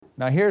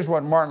Now here's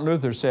what Martin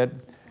Luther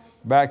said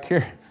back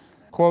here.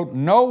 Quote,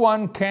 "No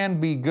one can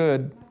be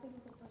good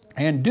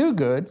and do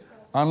good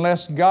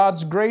unless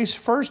God's grace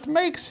first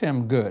makes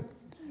him good.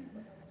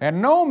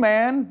 And no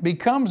man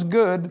becomes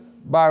good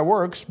by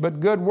works, but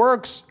good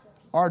works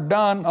are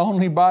done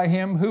only by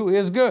him who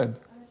is good.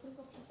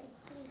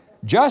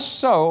 Just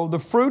so the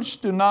fruits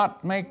do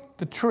not make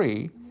the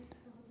tree,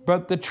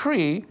 but the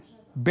tree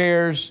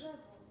bears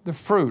the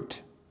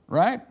fruit,"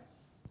 right?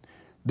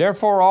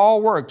 "Therefore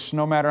all works,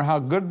 no matter how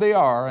good they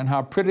are and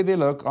how pretty they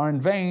look, are in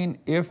vain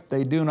if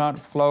they do not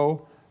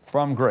flow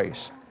from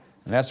grace."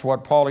 And that's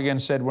what Paul again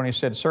said when he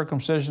said,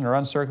 "Circumcision or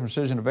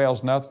uncircumcision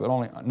avails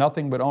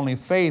nothing but only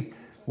faith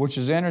which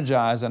is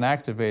energized and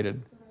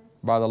activated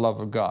by the love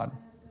of God."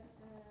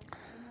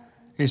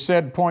 He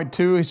said, point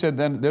 2, he said,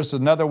 then there's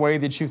another way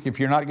that if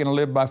you're not going to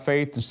live by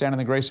faith and stand in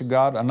the grace of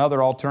God,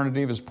 another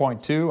alternative is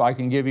point 2. I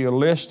can give you a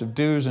list of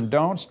do's and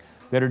don'ts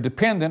that are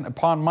dependent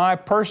upon my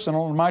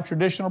personal and my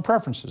traditional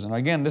preferences. And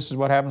again, this is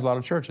what happens in a lot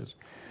of churches.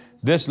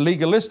 This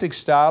legalistic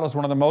style is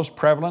one of the most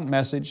prevalent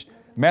methods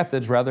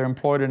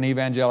employed in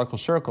evangelical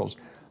circles.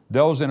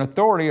 Those in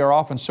authority are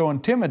often so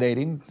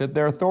intimidating that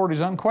their authority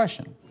is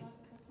unquestioned.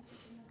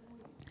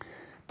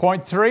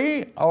 Point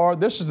 3, or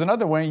this is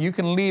another way, you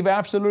can leave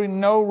absolutely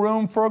no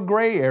room for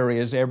gray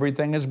areas.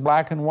 Everything is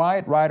black and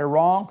white, right or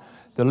wrong.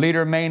 The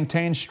leader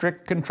maintains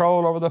strict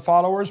control over the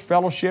followers.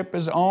 Fellowship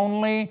is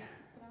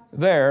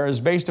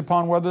based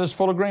upon whether there's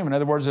full agreement. In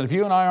other words, if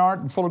you and I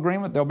aren't in full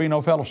agreement, there'll be no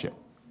fellowship.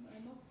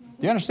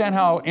 Do you understand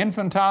how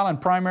infantile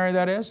and primary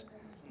that is?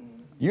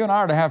 You and I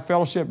are to have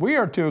fellowship. We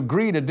are to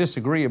agree to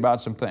disagree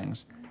about some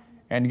things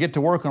and get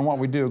to work on what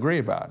we do agree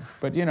about.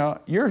 But you know,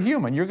 you're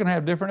human. You're going to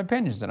have different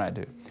opinions than I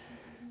do.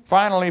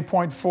 Finally,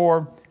 point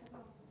 4,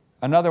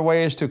 another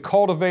way is to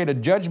cultivate a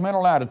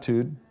judgmental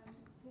attitude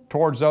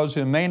towards those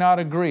who may not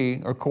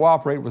agree or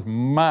cooperate with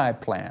my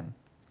plan.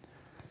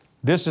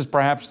 This is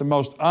perhaps the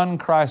most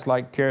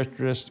un-Christ-like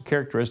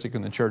characteristic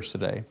in the church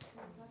today.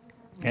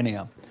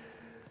 Anyhow,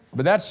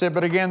 but that's it.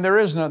 But again,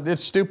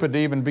 it's stupid to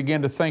even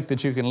begin to think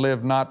that you can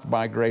live not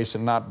by grace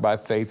and not by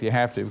faith. You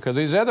have to, because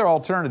these other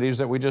alternatives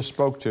that we just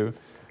spoke to,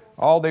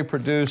 all they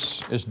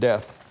produce is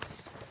death.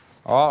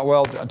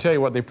 Well, I'll tell you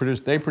what they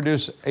produce. They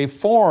produce a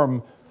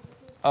form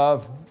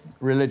of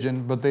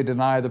religion, but they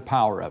deny the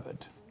power of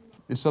it.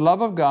 It's the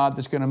love of God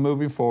that's going to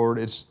move you forward.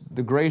 It's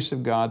the grace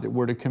of God that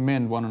we're to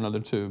commend one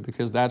another to,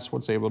 because that's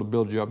what's able to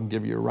build you up and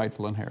give you a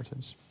rightful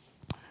inheritance.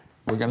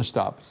 We're going to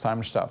stop. It's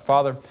time to stop.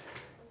 Father,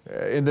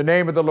 in the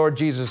name of the Lord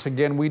Jesus,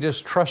 again, we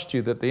just trust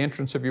you that the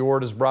entrance of your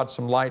word has brought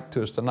some light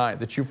to us tonight,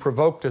 that you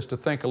provoked us to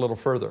think a little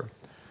further.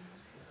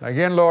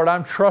 Again, Lord,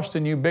 I'm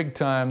trusting you big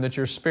time that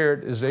your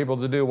Spirit is able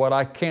to do what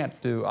I can't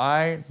do.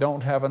 I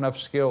don't have enough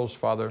skills,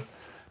 Father,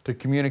 to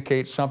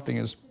communicate something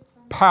as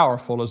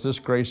powerful as this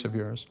grace of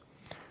yours.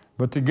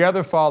 But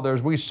together, Father,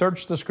 as we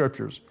search the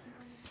Scriptures,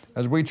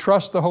 as we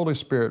trust the Holy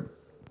Spirit,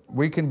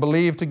 we can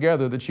believe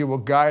together that you will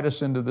guide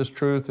us into this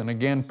truth and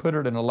again put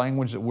it in a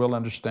language that we'll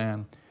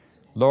understand.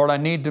 Lord, I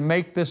need to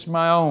make this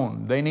my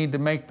own. They need to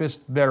make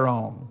this their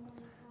own.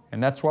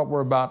 And that's what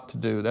we're about to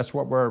do. That's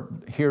what we're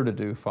here to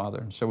do,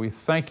 Father. So we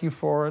thank you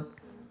for it,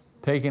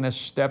 taking us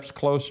steps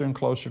closer and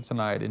closer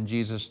tonight. In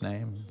Jesus'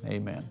 name,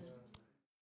 amen.